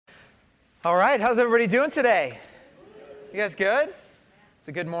All right, how's everybody doing today? You guys good? It's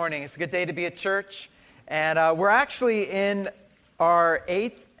a good morning. It's a good day to be at church. And we're actually in our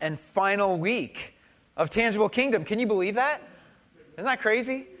 8th and final week of Tangible Kingdom. Can you believe that? Isn't that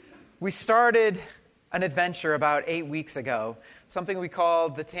crazy? We started an adventure about 8 weeks ago, something we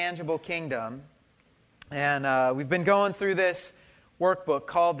called the Tangible Kingdom. And we've been going through this workbook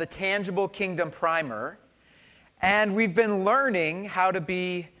called the Tangible Kingdom Primer. And we've been learning how to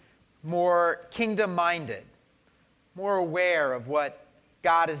be more kingdom-minded, more aware of what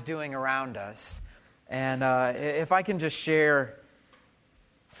God is doing around us. And if I can just share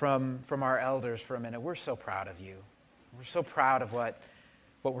from our elders for a minute, we're so proud of you. We're so proud of what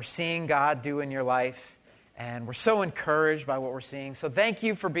we're seeing God do in your life, and we're so encouraged by what we're seeing. So thank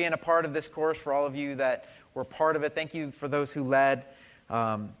you for being a part of this course, for all of you that were part of it. Thank you for those who led.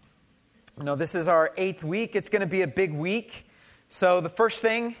 This is our 8th week. It's going to be a big week. So the first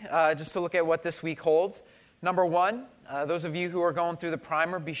thing, just to look at what this week holds. Number one, those of you who are going through the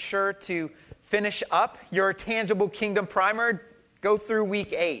primer, be sure to finish up your Tangible Kingdom Primer. Go through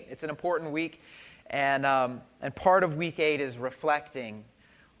week 8. It's an important week. And part of week 8 is reflecting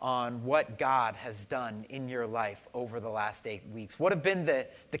on what God has done in your life over the last 8 weeks. What have been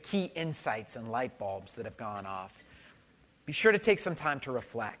the key insights and light bulbs that have gone off? Be sure to take some time to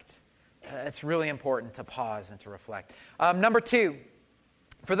reflect. It's really important to pause and to reflect. Number 2,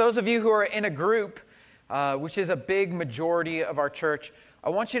 for those of you who are in a group, which is a big majority of our church,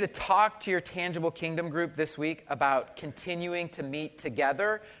 I want you to talk to your Tangible Kingdom group this week about continuing to meet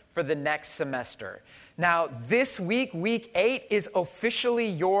together for the next semester. Now, this week, week 8, is officially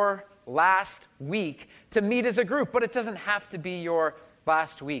your last week to meet as a group, but it doesn't have to be your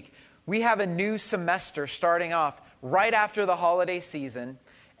last week. We have a new semester starting off right after the holiday season,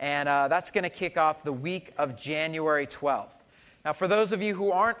 and that's going to kick off the week of January 12th. Now, for those of you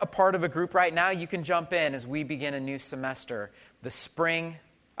who aren't a part of a group right now, you can jump in as we begin a new semester. The spring,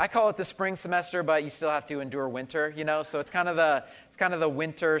 I call it the spring semester, but you still have to endure winter, so it's kind of the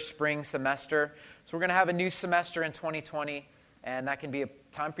winter, spring semester. So we're going to have a new semester in 2020, and that can be a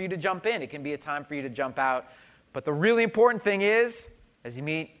time for you to jump in. It can be a time for you to jump out. But the really important thing is, as you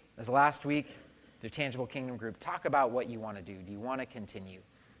meet, as last week, the Tangible Kingdom group, talk about what you want to do. Do you want to continue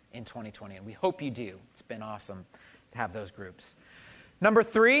in 2020? And we hope you do. It's been awesome to have those groups. Number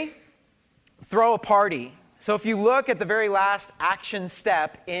 3, throw a party. So if you look at the very last action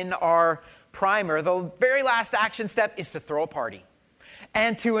step in our primer, the very last action step is to throw a party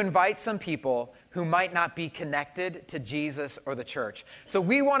and to invite some people who might not be connected to Jesus or the church. So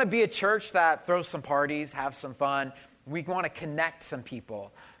we want to be a church that throws some parties, have some fun. We want to connect some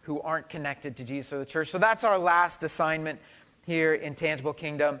people who aren't connected to Jesus or the church. So that's our last assignment here in Tangible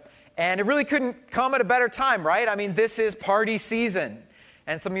Kingdom. And it really couldn't come at a better time, right? I mean, this is party season.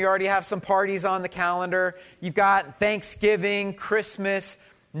 And some of you already have some parties on the calendar. You've got Thanksgiving, Christmas,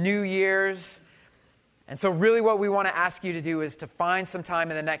 New Year's. And so really what we want to ask you to do is to find some time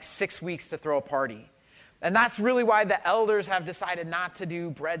in the next 6 weeks to throw a party. And that's really why the elders have decided not to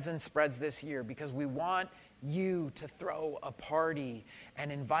do breads and spreads this year, because we want you to throw a party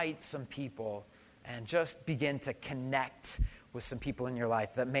and invite some people and just begin to connect with some people in your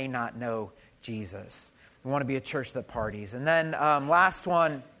life that may not know Jesus. We want to be a church that parties. And then last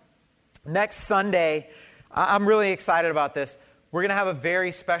one, next Sunday, I'm really excited about this. We're going to have a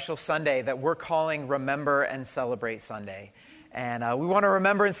very special Sunday that we're calling Remember and Celebrate Sunday. And we want to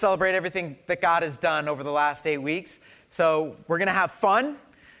remember and celebrate everything that God has done over the last 8 weeks. So we're going to have fun.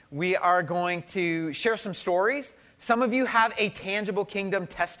 We are going to share some stories. Some of you have a Tangible Kingdom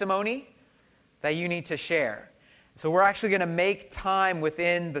testimony that you need to share. So we're actually going to make time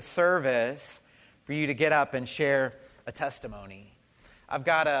within the service for you to get up and share a testimony. I've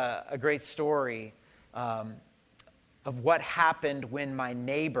got a great story of what happened when my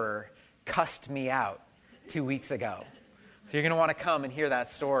neighbor cussed me out 2 weeks ago. So you're going to want to come and hear that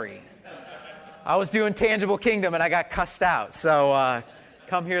story. I was doing Tangible Kingdom and I got cussed out. So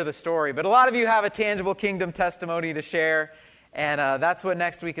come hear the story. But a lot of you have a Tangible Kingdom testimony to share. And that's what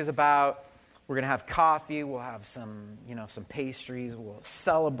next week is about. We're going to have coffee. We'll have some pastries. We'll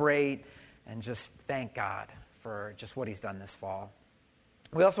celebrate and just thank God for just what he's done this fall.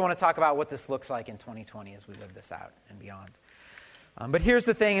 We also want to talk about what this looks like in 2020 as we live this out and beyond. But here's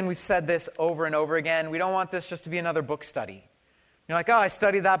the thing, and we've said this over and over again. We don't want this just to be another book study. You're like, oh, I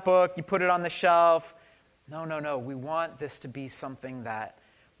studied that book. You put it on the shelf. No. We want this to be something that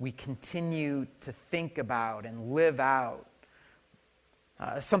we continue to think about and live out.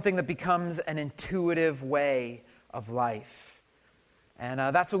 Something that becomes an intuitive way of life. And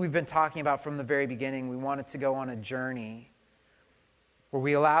that's what we've been talking about from the very beginning. We wanted to go on a journey where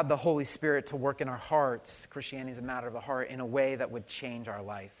we allowed the Holy Spirit to work in our hearts. Christianity is a matter of the heart in a way that would change our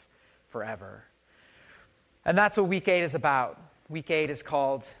life forever. And that's what week 8 is about. Week 8 is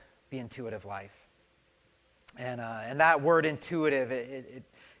called the intuitive life. And that word intuitive, it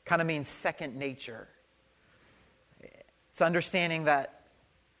kind of means second nature. It's understanding that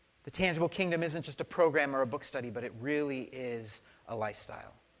the tangible kingdom isn't just a program or a book study, but it really is a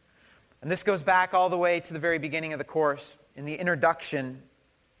lifestyle. And this goes back all the way to the very beginning of the course. In the introduction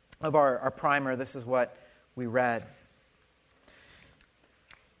of our primer, this is what we read.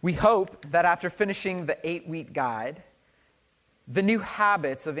 We hope that after finishing the 8-week guide, the new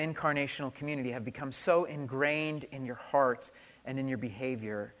habits of incarnational community have become so ingrained in your heart and in your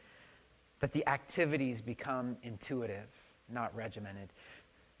behavior that the activities become intuitive, not regimented.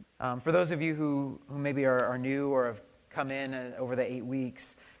 For those of you who maybe are new or have come in over the 8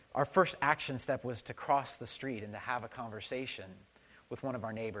 weeks, our first action step was to cross the street and to have a conversation with one of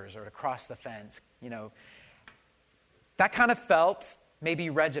our neighbors or to cross the fence. That kind of felt maybe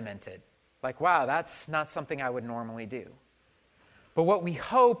regimented. Like, wow, that's not something I would normally do. But what we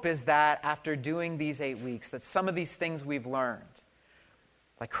hope is that after doing these 8 weeks, that some of these things we've learned,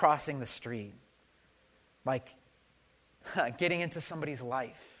 like crossing the street, like getting into somebody's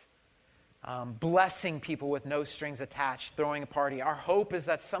life, blessing people with no strings attached, throwing a party. Our hope is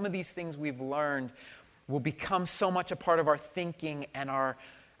that some of these things we've learned will become so much a part of our thinking and our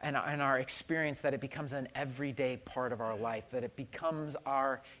experience that it becomes an everyday part of our life, that it becomes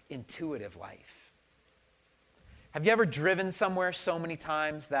our intuitive life. Have you ever driven somewhere so many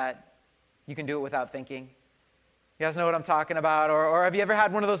times that you can do it without thinking? You guys know what I'm talking about? Or have you ever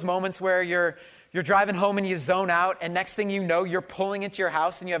had one of those moments where you're driving home and you zone out, and next thing you know, you're pulling into your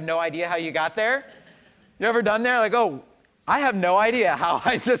house and you have no idea how you got there? You ever done there? Like, oh, I have no idea how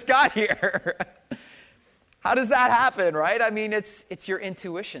I just got here. How does that happen, right? I mean, it's your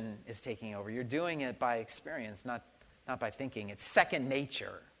intuition is taking over. You're doing it by experience, not by thinking. It's second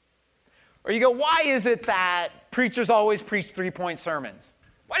nature. Or you go, why is it that preachers always preach 3-point sermons?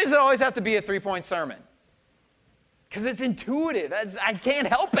 Why does it always have to be a 3-point sermon? Because it's intuitive. I can't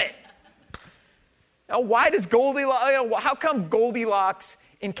help it. Why does Goldilocks, how come Goldilocks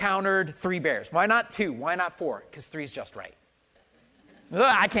encountered 3 bears? Why not 2? Why not 4? Because 3 is just right.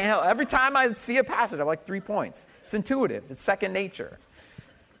 I can't help. Every time I see a passage, I'm like 3 points. It's intuitive. It's second nature.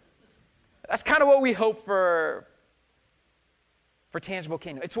 That's kind of what we hope for tangible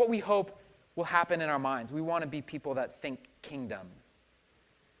kingdom. It's what we hope will happen in our minds. We want to be people that think kingdom.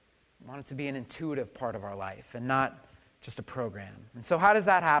 We want it to be an intuitive part of our life and not just a program. And so how does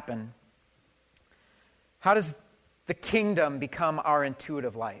that happen? How does the kingdom become our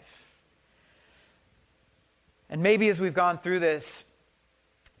intuitive life? And maybe as we've gone through this,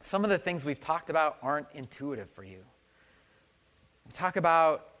 some of the things we've talked about aren't intuitive for you. We talk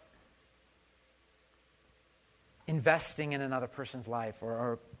about investing in another person's life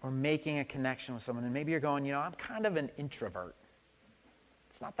or making a connection with someone. And maybe you're going, I'm kind of an introvert.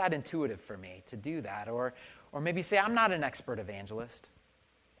 It's not that intuitive for me to do that. Or maybe you say, I'm not an expert evangelist.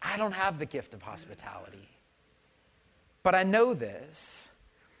 I don't have the gift of hospitality. But I know this.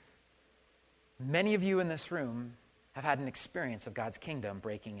 Many of you in this room have had an experience of God's kingdom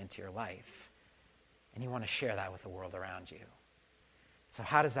breaking into your life. And you want to share that with the world around you. So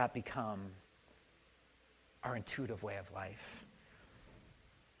how does that become our intuitive way of life?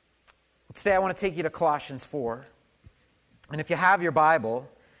 Today I want to take you to Colossians 4. And if you have your Bible,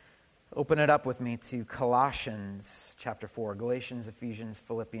 open it up with me to Colossians chapter 4. Galatians, Ephesians,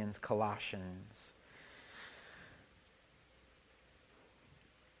 Philippians, Colossians.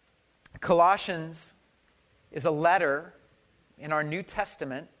 Colossians is a letter in our New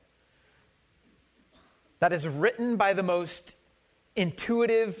Testament that is written by the most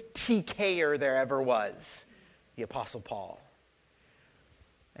intuitive TKer there ever was, the Apostle Paul.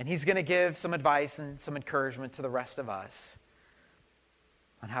 And he's going to give some advice and some encouragement to the rest of us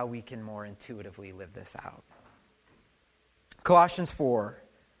on how we can more intuitively live this out. Colossians 4.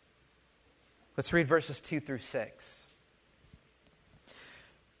 Let's read verses 2 through 6. It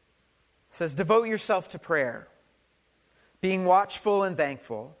says, devote yourself to prayer, being watchful and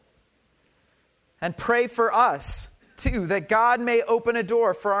thankful, and pray for us, too, that God may open a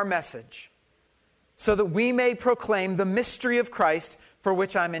door for our message, so that we may proclaim the mystery of Christ for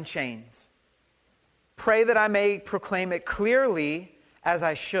which I'm in chains. Pray that I may proclaim it clearly as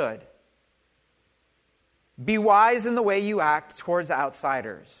I should. Be wise in the way you act towards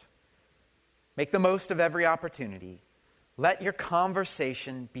outsiders. Make the most of every opportunity. Let your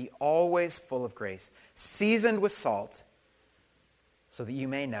conversation be always full of grace, seasoned with salt, so that you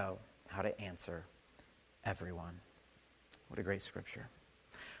may know how to answer everyone. What a great scripture.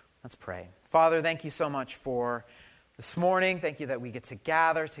 Let's pray. Father, thank you so much for this morning. Thank you that we get to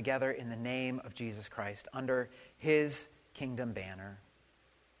gather together in the name of Jesus Christ under his kingdom banner.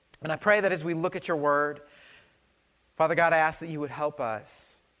 And I pray that as we look at your word, Father God, I ask that you would help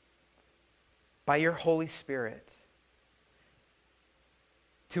us by your Holy Spirit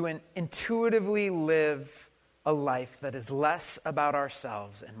to intuitively live a life that is less about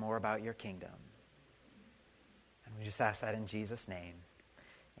ourselves and more about your kingdom. And we just ask that in Jesus' name.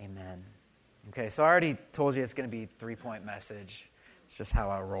 Amen. Okay, so I already told you it's going to be a 3-point message. It's just how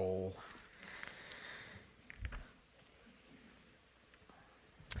I roll.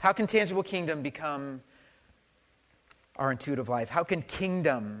 How can tangible kingdom become our intuitive life? How can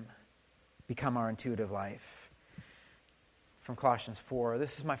kingdom become our intuitive life? From Colossians 4,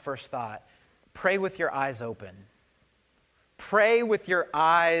 this is my first thought. Pray with your eyes open. Pray with your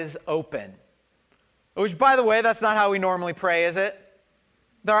eyes open. Which, by the way, that's not how we normally pray, is it?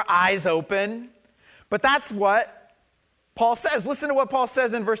 With our eyes open. But that's what Paul says. Listen to what Paul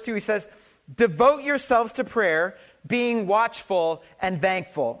says in verse 2. He says, devote yourselves to prayer, being watchful and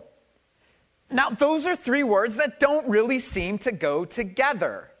thankful. Now, those are 3 words that don't really seem to go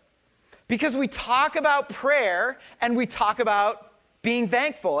together. Because we talk about prayer and we talk about being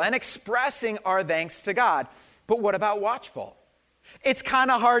thankful and expressing our thanks to God. But what about watchful? It's kind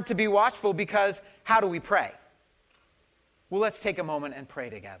of hard to be watchful because how do we pray? Well, let's take a moment and pray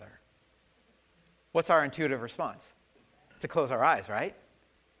together. What's our intuitive response? To close our eyes, right?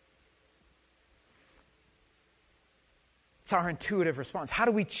 It's our intuitive response. How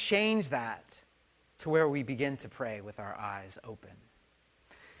do we change that to where we begin to pray with our eyes open?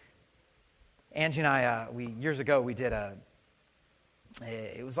 Angie and I, years ago, we did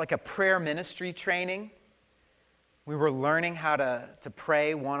it was like a prayer ministry training. We were learning how to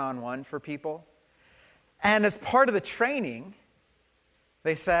pray one-on-one for people. And as part of the training,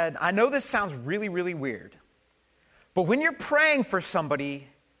 they said, I know this sounds really, really weird, but when you're praying for somebody,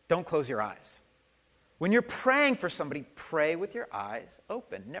 don't close your eyes. When you're praying for somebody, pray with your eyes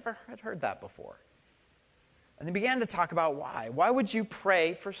open. Never had heard that before. And they began to talk about why. Why would you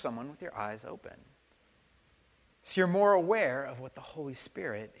pray for someone with your eyes open? So you're more aware of what the Holy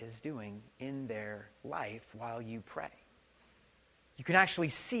Spirit is doing in their life while you pray. You can actually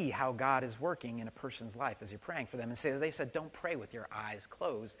see how God is working in a person's life as you're praying for them. And they said, don't pray with your eyes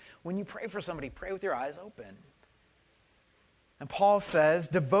closed. When you pray for somebody, pray with your eyes open. And Paul says,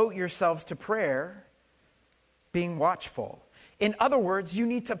 devote yourselves to prayer, being watchful. In other words, you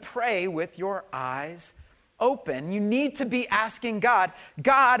need to pray with your eyes open. You need to be asking God,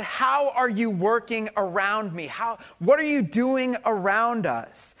 God, how are you working around me? What are you doing around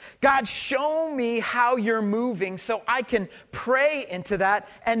us? God, show me how you're moving so I can pray into that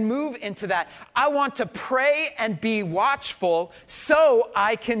and move into that. I want to pray and be watchful so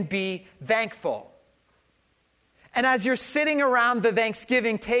I can be thankful. And as you're sitting around the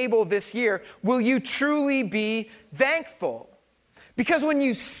Thanksgiving table this year, will you truly be thankful? Because when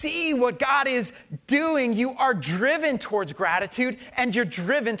you see what God is doing, you are driven towards gratitude and you're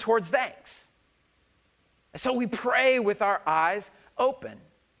driven towards thanks. And so we pray with our eyes open.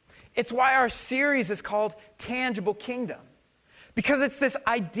 It's why our series is called Tangible Kingdom. Because it's this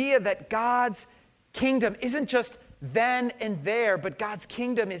idea that God's kingdom isn't just then and there, but God's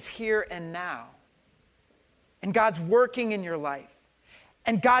kingdom is here and now. And God's working in your life.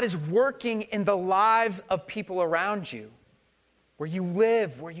 And God is working in the lives of people around you. Where you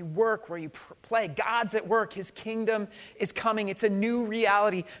live, where you work, where you play. God's at work. His kingdom is coming. It's a new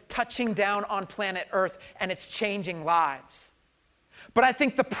reality touching down on planet Earth, and it's changing lives. But I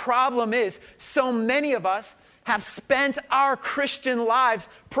think the problem is so many of us have spent our Christian lives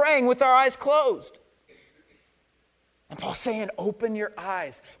praying with our eyes closed. And Paul's saying, open your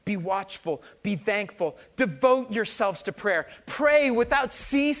eyes, be watchful, be thankful, devote yourselves to prayer. Pray without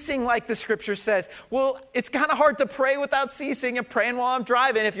ceasing, like the scripture says. Well, it's kind of hard to pray without ceasing and praying while I'm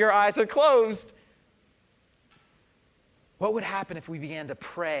driving if your eyes are closed. What would happen if we began to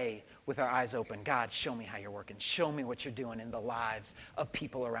pray with our eyes open? God, show me how you're working. Show me what you're doing in the lives of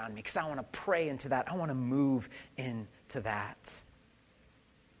people around me. Because I want to pray into that. I want to move into that.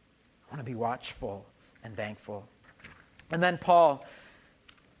 I want to be watchful and thankful. And then Paul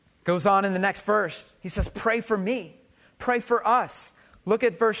goes on in the next verse. He says, pray for me. Pray for us. Look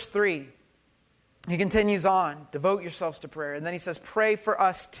at verse 3. He continues on, devote yourselves to prayer. And then he says, pray for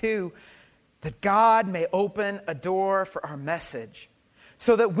us too, that God may open a door for our message,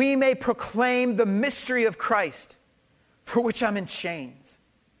 so that we may proclaim the mystery of Christ, for which I'm in chains.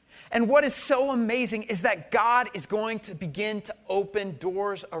 And what is so amazing is that God is going to begin to open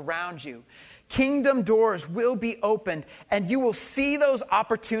doors around you. Kingdom doors will be opened, and you will see those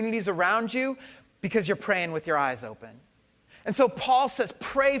opportunities around you because you're praying with your eyes open. And so Paul says,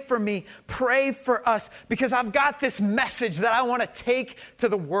 pray for me, pray for us, because I've got this message that I want to take to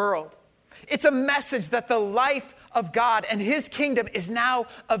the world. It's a message that the life of God and his kingdom is now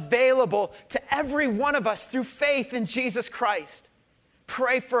available to every one of us through faith in Jesus Christ.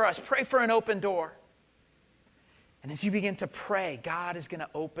 Pray for us, pray for an open door. And as you begin to pray, God is going to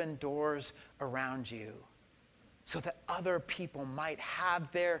open doors around you so that other people might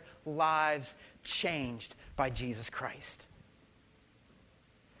have their lives changed by Jesus Christ.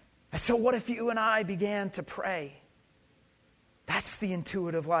 And so what if you and I began to pray? That's the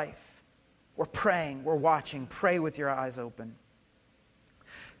intuitive life. We're praying, we're watching. Pray with your eyes open.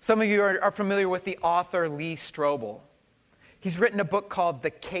 Some of you are familiar with the author Lee Strobel. He's written a book called The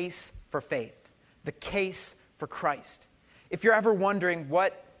Case for Faith, The Case for Christ. If you're ever wondering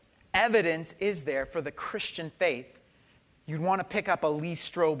what evidence is there for the Christian faith, you'd want to pick up a Lee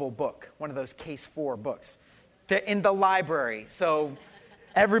Strobel book, one of those Case 4 books. They're in the library, so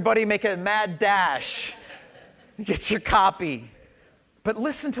everybody make a mad dash. Get your copy. But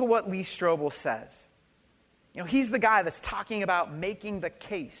listen to what Lee Strobel says. You know, he's the guy that's talking about making the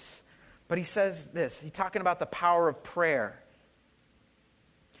case. But he says this, he's talking about the power of prayer.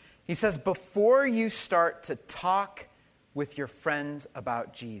 He says, before you start to talk with your friends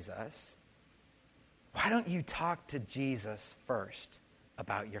about Jesus, why don't you talk to Jesus first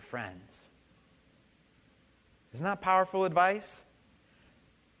about your friends? Isn't that powerful advice?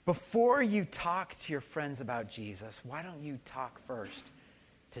 Before you talk to your friends about Jesus, why don't you talk first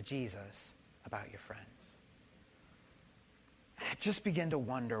to Jesus about your friends? And I just begin to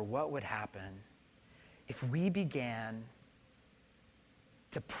wonder what would happen if we began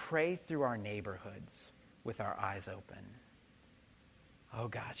to pray through our neighborhoods with our eyes open. Oh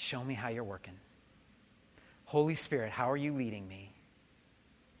God, show me how you're working. Holy Spirit, how are you leading me?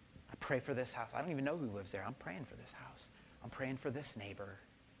 I pray for this house. I don't even know who lives there. I'm praying for this house. I'm praying for this neighbor.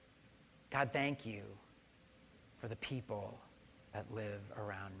 God, thank you for the people that live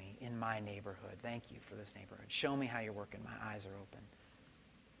around me in my neighborhood. Thank you for this neighborhood. Show me how you're working. My eyes are open.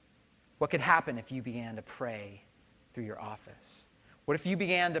 What could happen if you began to pray through your office? What if you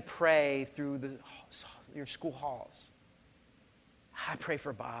began to pray through your school halls? I pray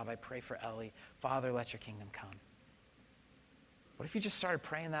for Bob. I pray for Ellie. Father, let your kingdom come. What if you just started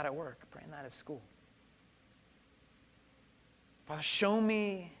praying that at work, praying that at school? Father, show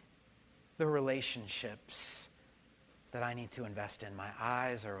me the relationships that I need to invest in. My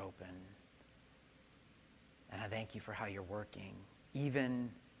eyes are open. And I thank you for how you're working,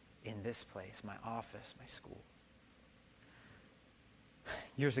 even in this place, my office, my school.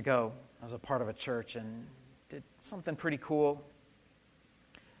 Years ago, I was a part of a church and did something pretty cool.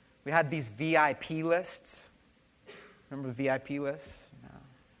 We had these VIP lists. Remember the VIP lists? No.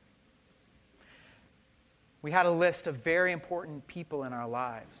 We had a list of very important people in our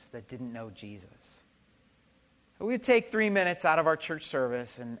lives that didn't know Jesus. We would take 3 minutes out of our church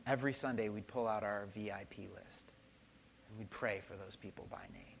service, and every Sunday we'd pull out our VIP list. And we'd pray for those people by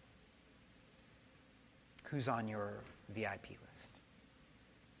name. Who's on your VIP list?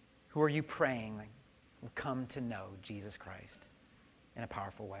 Who are you praying that will come to know Jesus Christ in a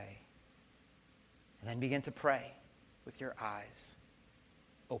powerful way? And then begin to pray with your eyes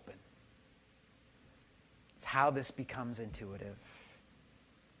open. It's how this becomes intuitive.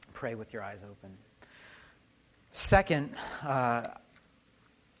 Pray with your eyes open. Second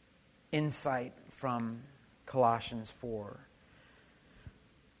insight from Colossians 4.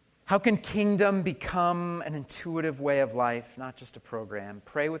 How can kingdom become an intuitive way of life, not just a program?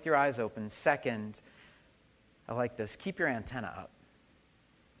 Pray with your eyes open. Second, I like this. Keep your antenna up.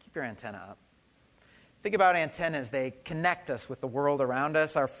 Keep your antenna up. Think about antennas. They connect us with the world around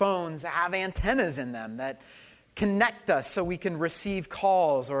us. Our phones have antennas in them that connect us so we can receive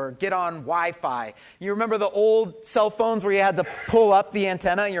calls or get on Wi-Fi. You remember the old cell phones where you had to pull up the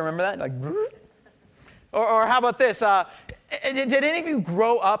antenna? You remember that? Like, or how about this? Did any of you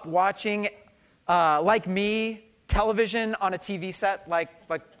grow up watching, like me, television on a TV set like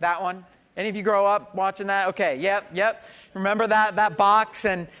that one? Any of you grow up watching that? Okay, yep. Remember that box,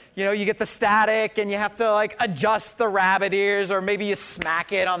 and you get the static, and you have to like adjust the rabbit ears, or maybe you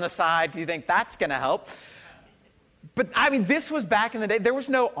smack it on the side. Do you think that's going to help? But I mean, this was back in the day. There was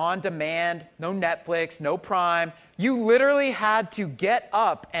no on-demand, no Netflix, no Prime. You literally had to get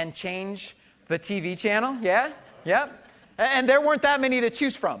up and change the TV channel. Yeah, yep. And there weren't that many to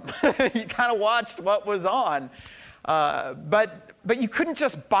choose from. You kind of watched what was on. But you couldn't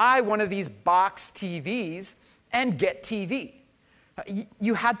just buy one of these box TVs and get TV.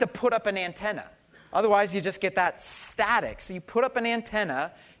 You had to put up an antenna. Otherwise, you just get that static. So you put up an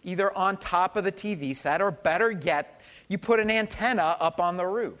antenna either on top of the TV set, or better yet, you put an antenna up on the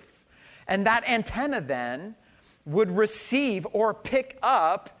roof. And that antenna then would receive or pick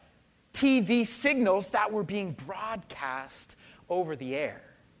up TV signals that were being broadcast over the air.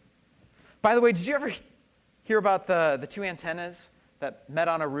 By the way, did you ever hear about the two antennas that met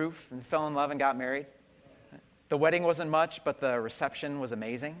on a roof and fell in love and got married? The wedding wasn't much, but the reception was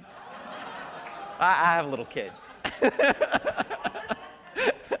amazing. I have little kids.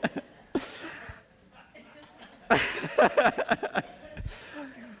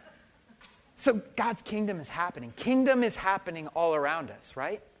 So God's kingdom is happening. Kingdom is happening all around us,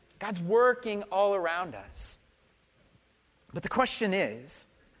 right? God's working all around us. But the question is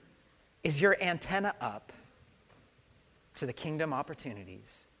your antenna up to the kingdom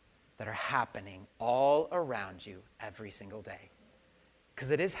opportunities that are happening all around you every single day?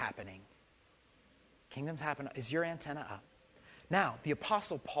 Because it is happening. Kingdom's happening. Is your antenna up? Now, the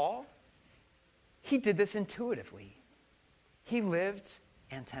Apostle Paul, he did this intuitively. He lived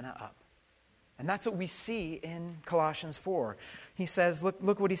antenna up. And that's what we see in Colossians 4. He says,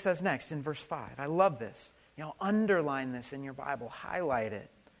 look what he says next in verse 5. I love this. Underline this in your Bible. Highlight it.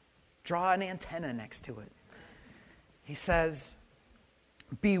 Draw an antenna next to it. He says,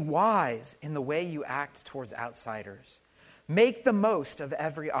 be wise in the way you act towards outsiders. Make the most of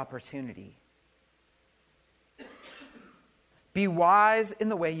every opportunity. Be wise in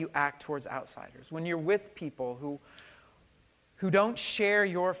the way you act towards outsiders. When you're with people who don't share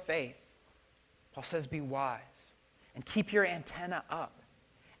your faith, Paul says be wise and keep your antenna up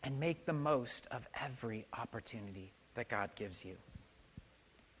and make the most of every opportunity that God gives you.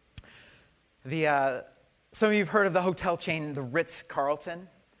 Some of you have heard of the hotel chain, the Ritz-Carlton.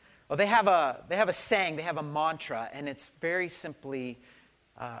 Well, they have a saying, they have a mantra, and it's very simply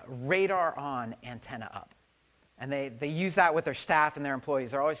radar on, antenna up. And they use that with their staff and their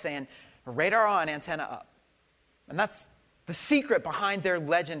employees. They're always saying, radar on, antenna up. And that's the secret behind their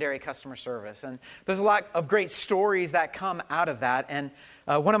legendary customer service. And there's a lot of great stories that come out of that. And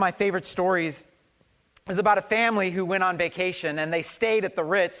one of my favorite stories is about a family who went on vacation, and they stayed at the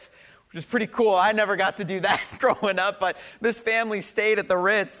Ritz, which is pretty cool. I never got to do that growing up, but this family stayed at the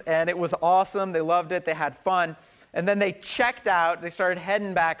Ritz, and it was awesome. They loved it. They had fun. And then they checked out. They started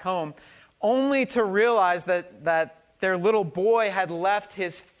heading back home, only to realize that their little boy had left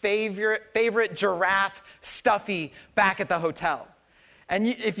his favorite giraffe stuffy back at the hotel. And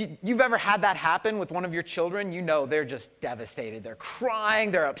if you've ever had that happen with one of your children, you know they're just devastated. They're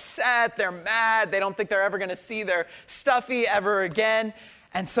crying, they're upset, they're mad. They don't think they're ever going to see their stuffy ever again.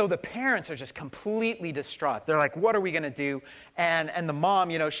 And so the parents are just completely distraught. They're like, what are we going to do? And the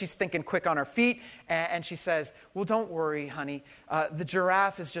mom, she's thinking quick on her feet. And she says, well, don't worry, honey. The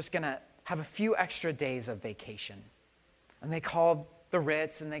giraffe is just going to have a few extra days of vacation. And they called the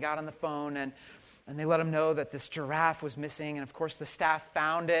Ritz, and they got on the phone, and they let them know that this giraffe was missing. And, of course, the staff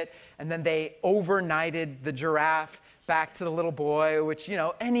found it. And then they overnighted the giraffe back to the little boy, which,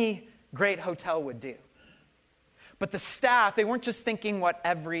 any great hotel would do. But the staff, they weren't just thinking what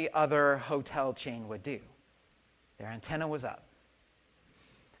every other hotel chain would do. Their antenna was up.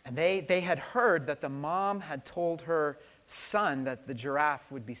 And they had heard that the mom had told her son that the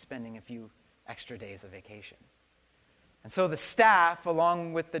giraffe would be spending a few extra days of vacation. And so the staff,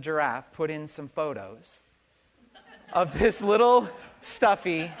 along with the giraffe, put in some photos of this little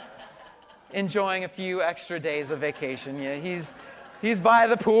stuffy enjoying a few extra days of vacation. Yeah, he's by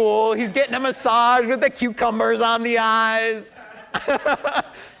the pool. He's getting a massage with the cucumbers on the eyes.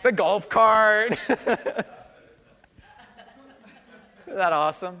 The golf cart. Isn't that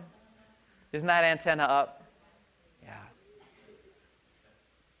awesome? Isn't that antenna up? Yeah.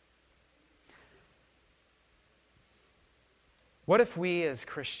 What if we as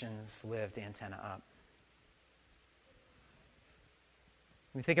Christians lived antenna up?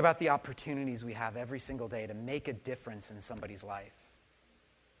 We think about the opportunities we have every single day to make a difference in somebody's life.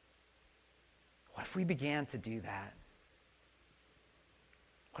 What if we began to do that?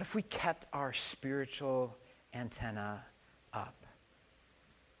 What if we kept our spiritual antenna up?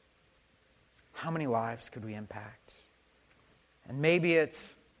 How many lives could we impact? And maybe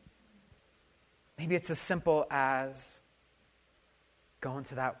it's as simple as going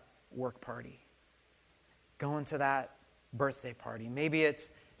to that work party, going to that birthday party. Maybe it's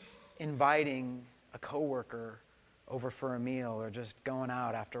inviting a coworker over for a meal, or just going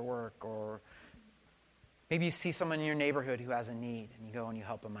out after work, or maybe you see someone in your neighborhood who has a need and you go and you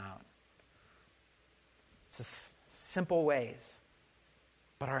help them out. It's just simple ways,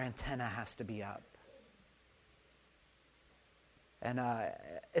 but our antenna has to be up. And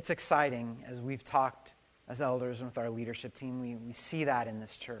it's exciting as we've talked as elders and with our leadership team. We see that in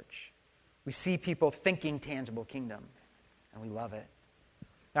this church. We see people thinking tangible kingdom, and we love it.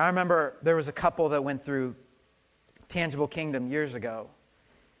 Now, I remember there was a couple that went through tangible kingdom years ago,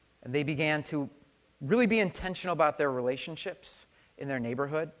 and they began to really be intentional about their relationships in their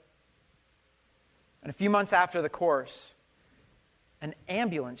neighborhood. And a few months after the course, an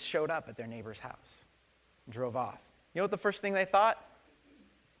ambulance showed up at their neighbor's house and drove off. You know what the first thing they thought?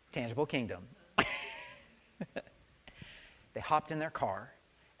 Tangible kingdom. They hopped in their car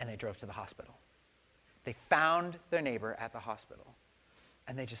and they drove to the hospital. They found their neighbor at the hospital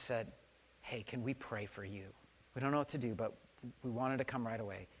and they just said, hey, can we pray for you? We don't know what to do, but we wanted to come right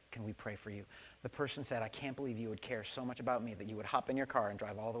away. Can we pray for you? The person said, I can't believe you would care so much about me that you would hop in your car and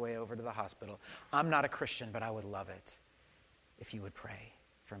drive all the way over to the hospital. I'm not a Christian, but I would love it if you would pray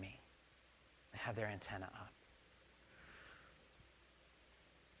for me. They had their antenna up.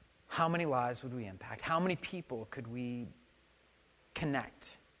 How many lives would we impact? How many people could we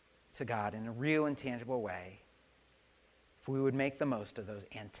connect to God in a real and tangible way if we would make the most of those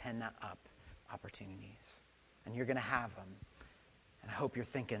antenna up opportunities? And you're going to have them. And I hope you're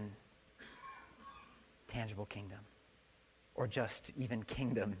thinking tangible kingdom, or just even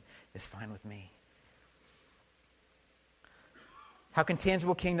kingdom is fine with me. How can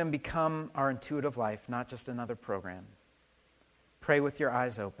tangible kingdom become our intuitive life, not just another program? Pray with your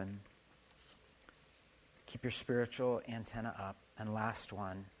eyes open. Keep your spiritual antenna up. And last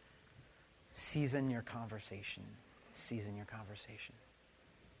one, season your conversation. Season your conversation.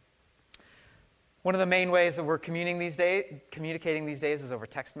 One of the main ways that we're communicating these days is over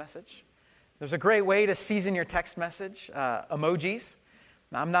text message. There's a great way to season your text message, emojis.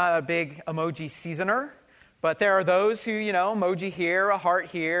 Now, I'm not a big emoji seasoner, but there are those who, emoji here, a heart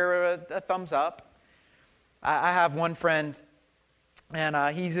here, a thumbs up. I have one friend,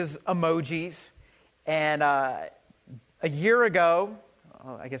 and he uses emojis. And a year ago,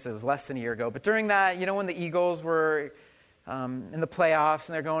 I guess it was less than a year ago, but during that, when the Eagles were in the playoffs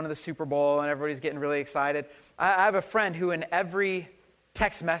and they're going to the Super Bowl and everybody's getting really excited, I have a friend who in every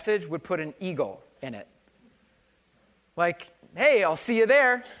text message would put an eagle in it. Like, hey, I'll see you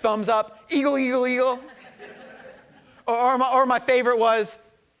there. Thumbs up. Eagle, eagle, eagle. or my favorite was,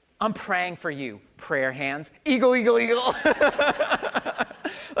 I'm praying for you. Prayer hands. Eagle, eagle, eagle.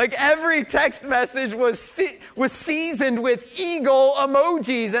 Like every text message was seasoned with eagle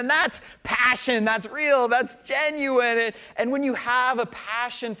emojis. And that's passion. That's real. That's genuine. And when you have a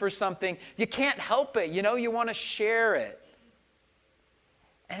passion for something, you can't help it. You want to share it.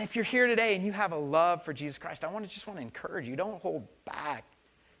 And if you're here today and you have a love for Jesus Christ, I just want to encourage you. Don't hold back.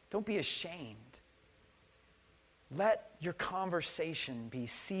 Don't be ashamed. Let your conversation be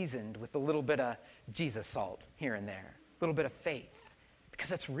seasoned with a little bit of Jesus salt here and there. A little bit of faith.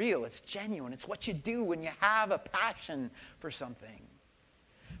 Because it's real. It's genuine. It's what you do when you have a passion for something.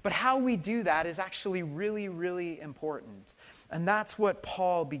 But how we do that is actually really, really important. And that's what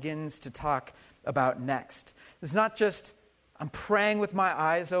Paul begins to talk about next. It's not just I'm praying with my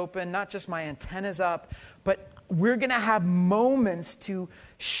eyes open, not just my antennas up, but we're going to have moments to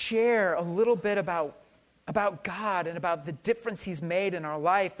share a little bit about God and about the difference he's made in our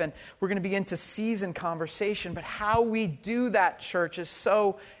life. And we're going to begin to season conversation. But how we do that, church, is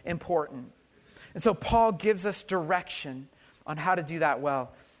so important. And so Paul gives us direction on how to do that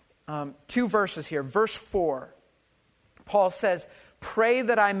well. 2 verses here. Verse 4, Paul says, pray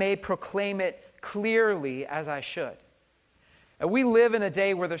that I may proclaim it clearly as I should. And we live in a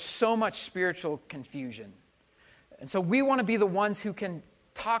day where there's so much spiritual confusion. And so we want to be the ones who can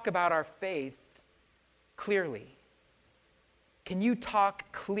talk about our faith clearly. Can you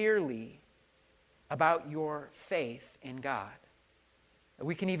talk clearly about your faith in God?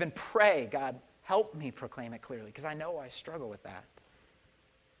 We can even pray, God, help me proclaim it clearly, because I know I struggle with that.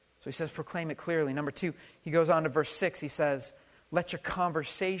 So he says, proclaim it clearly. Number 2, he goes on to verse 6. He says, let your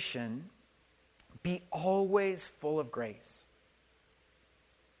conversation be always full of grace.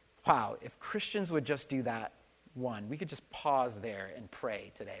 Wow, if Christians would just do that, we could just pause there and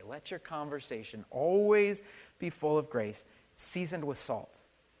pray today. Let your conversation always be full of grace, seasoned with salt,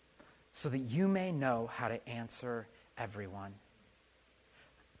 so that you may know how to answer everyone.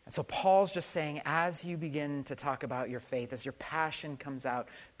 And so Paul's just saying, as you begin to talk about your faith, as your passion comes out,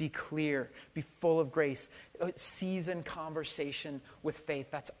 be clear, be full of grace, seasoned conversation with faith.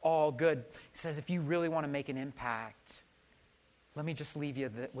 That's all good. He says, if you really want to make an impact, let me just leave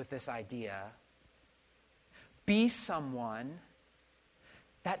you with this idea. Be someone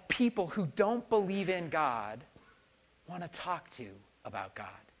that people who don't believe in God want to talk to about God.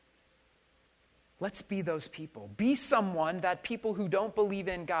 Let's be those people. Be someone that people who don't believe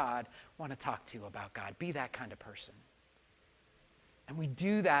in God want to talk to about God. Be that kind of person. And we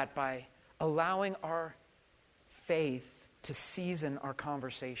do that by allowing our faith to season our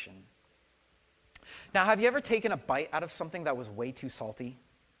conversation. Now, have you ever taken a bite out of something that was way too salty?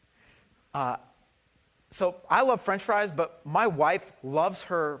 So I love French fries, but my wife loves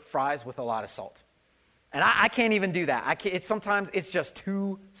her fries with a lot of salt. And I can't even do that. Sometimes it's just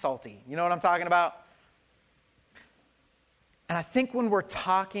too salty. You know what I'm talking about? And I think when we're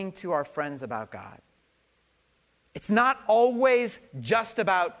talking to our friends about God, it's not always just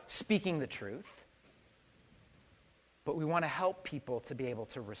about speaking the truth, but we want to help people to be able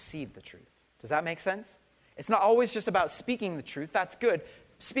to receive the truth. Does that make sense? It's not always just about speaking the truth. That's good.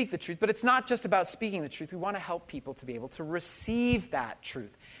 Speak the truth. But it's not just about speaking the truth. We want to help people to be able to receive that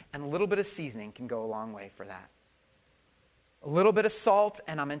truth. And a little bit of seasoning can go a long way for that. A little bit of salt,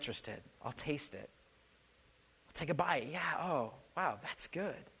 and I'm interested. I'll taste it. I'll take a bite. Yeah, oh, wow, that's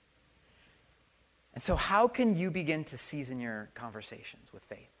good. And so how can you begin to season your conversations with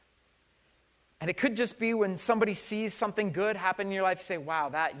faith? And it could just be when somebody sees something good happen in your life, you say, wow,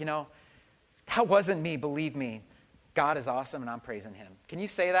 that wasn't me, believe me. God is awesome and I'm praising him. Can you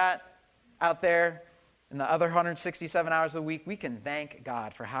say that out there in the other 167 hours of the week? We can thank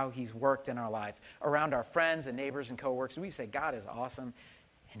God for how he's worked in our life around our friends and neighbors and coworkers. We say, God is awesome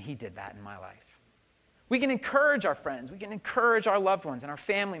and he did that in my life. We can encourage our friends. We can encourage our loved ones and our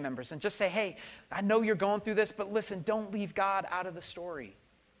family members and just say, hey, I know you're going through this, but listen, don't leave God out of the story.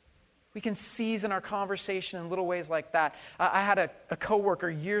 We can season our conversation in little ways like that. I had a coworker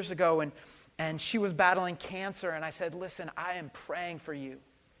years ago, and she was battling cancer, and I said, listen, I am praying for you.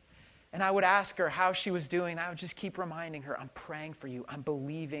 And I would ask her how she was doing. I would just keep reminding her, I'm praying for you. I'm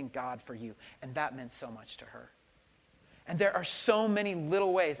believing God for you. And that meant so much to her. And there are so many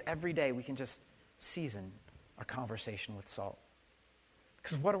little ways every day we can just season our conversation with salt.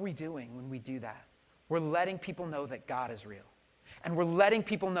 Because what are we doing when we do that? We're letting people know that God is real. And we're letting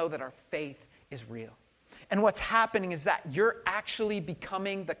people know that our faith is real. And what's happening is that you're actually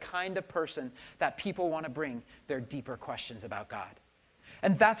becoming the kind of person that people want to bring their deeper questions about God.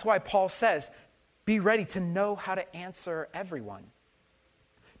 And that's why Paul says, be ready to know how to answer everyone.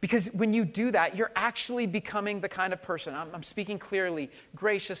 Because when you do that, you're actually becoming the kind of person, I'm speaking clearly,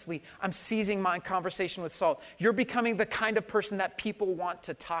 graciously, I'm seizing my conversation with salt. You're becoming the kind of person that people want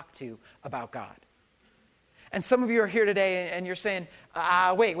to talk to about God. And some of you are here today and you're saying,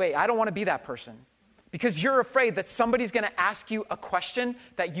 wait, I don't want to be that person. Because you're afraid that somebody's going to ask you a question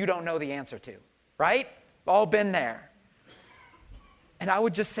that you don't know the answer to, right? All been there. And I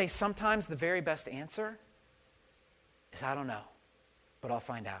would just say sometimes the very best answer is, I don't know, but I'll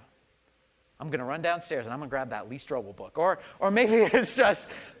find out. I'm going to run downstairs and I'm going to grab that Lee Strobel book. Or maybe it's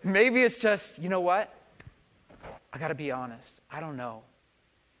just, you know what? I got to be honest. I don't know.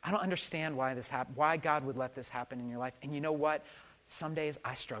 I don't understand why this happened, why God would let this happen in your life. And you know what? Some days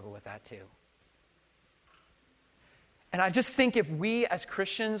I struggle with that too. And I just think if we as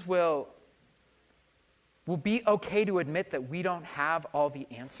Christians will be okay to admit that we don't have all the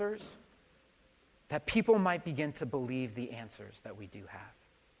answers, that people might begin to believe the answers that we do have.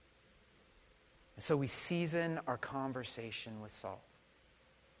 And so we season our conversation with salt.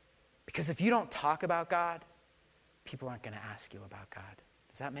 Because if you don't talk about God, people aren't going to ask you about God.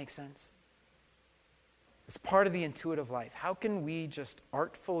 Does that make sense? It's part of the intuitive life. How can we just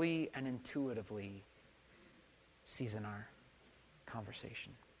artfully and intuitively season our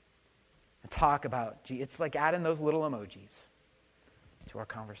conversation? And talk about, it's like adding those little emojis to our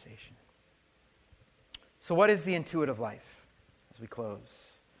conversation. So what is the intuitive life as we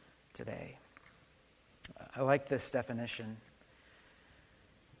close today? I like this definition.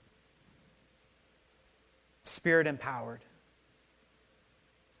 Spirit empowered.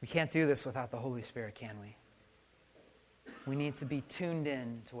 We can't do this without the Holy Spirit, can we? We need to be tuned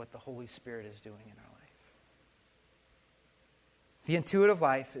in to what the Holy Spirit is doing in our life. The intuitive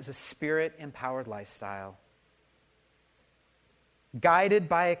life is a spirit-empowered lifestyle guided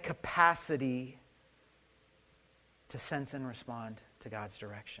by a capacity to sense and respond to God's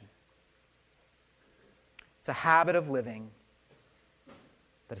direction. It's a habit of living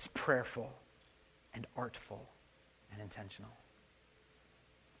that is prayerful and artful and intentional.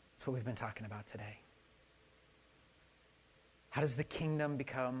 That's what we've been talking about today. How does the kingdom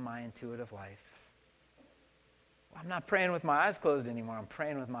become my intuitive life? Well, I'm not praying with my eyes closed anymore. I'm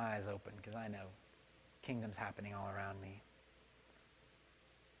praying with my eyes open because I know kingdom's happening all around me.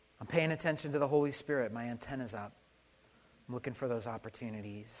 I'm paying attention to the Holy Spirit. My antenna's up. I'm looking for those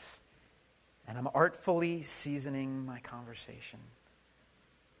opportunities. And I'm artfully seasoning my conversation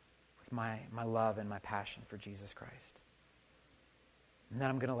with with my love and my passion for Jesus Christ. And then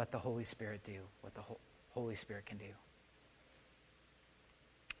I'm going to let the Holy Spirit do what the Holy Spirit can do.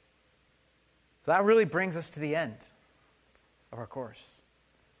 So that really brings us to the end of our course.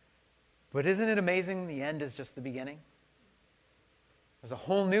 But isn't it amazing the end is just the beginning? There's a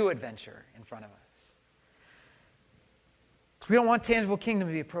whole new adventure in front of us. So we don't want Tangible Kingdom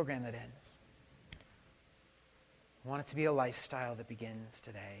to be a program that ends. We want it to be a lifestyle that begins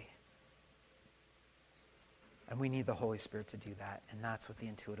today. And we need the Holy Spirit to do that. And that's what the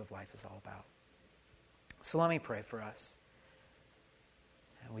intuitive life is all about. So let me pray for us.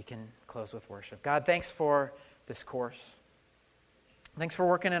 And we can close with worship. God, thanks for this course. Thanks for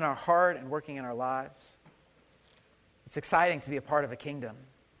working in our heart and working in our lives. It's exciting to be a part of a kingdom.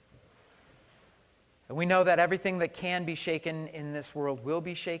 And we know that everything that can be shaken in this world will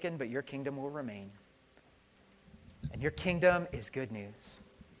be shaken, but your kingdom will remain. And your kingdom is good news.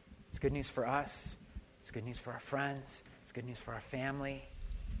 It's good news for us. It's good news for our friends. It's good news for our family.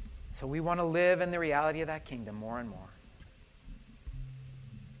 So we want to live in the reality of that kingdom more and more.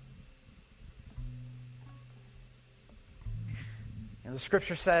 The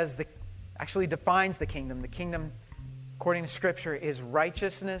Scripture says, actually defines the kingdom. The kingdom, according to Scripture, is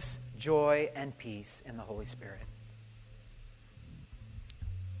righteousness, joy, and peace in the Holy Spirit.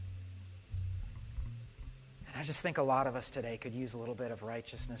 And I just think a lot of us today could use a little bit of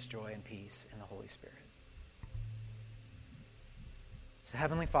righteousness, joy, and peace in the Holy Spirit. So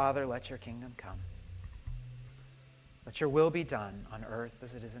Heavenly Father, let your kingdom come. Let your will be done on earth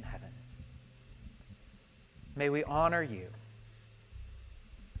as it is in heaven. May we honor you.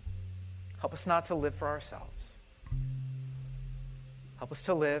 Help us not to live for ourselves. Help us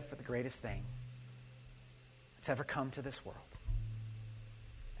to live for the greatest thing that's ever come to this world.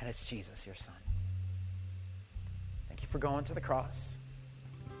 And it's Jesus, your Son. Thank you for going to the cross.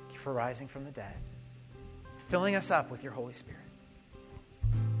 Thank you for rising from the dead. Filling us up with your Holy Spirit.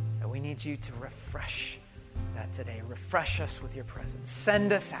 And we need you to refresh that today. Refresh us with your presence.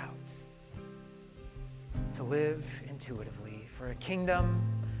 Send us out to live intuitively for a kingdom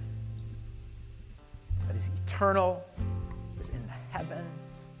that is eternal, is in the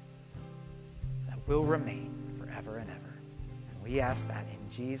heavens, that will remain forever and ever. And we ask that in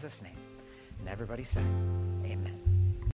Jesus' name. And everybody said,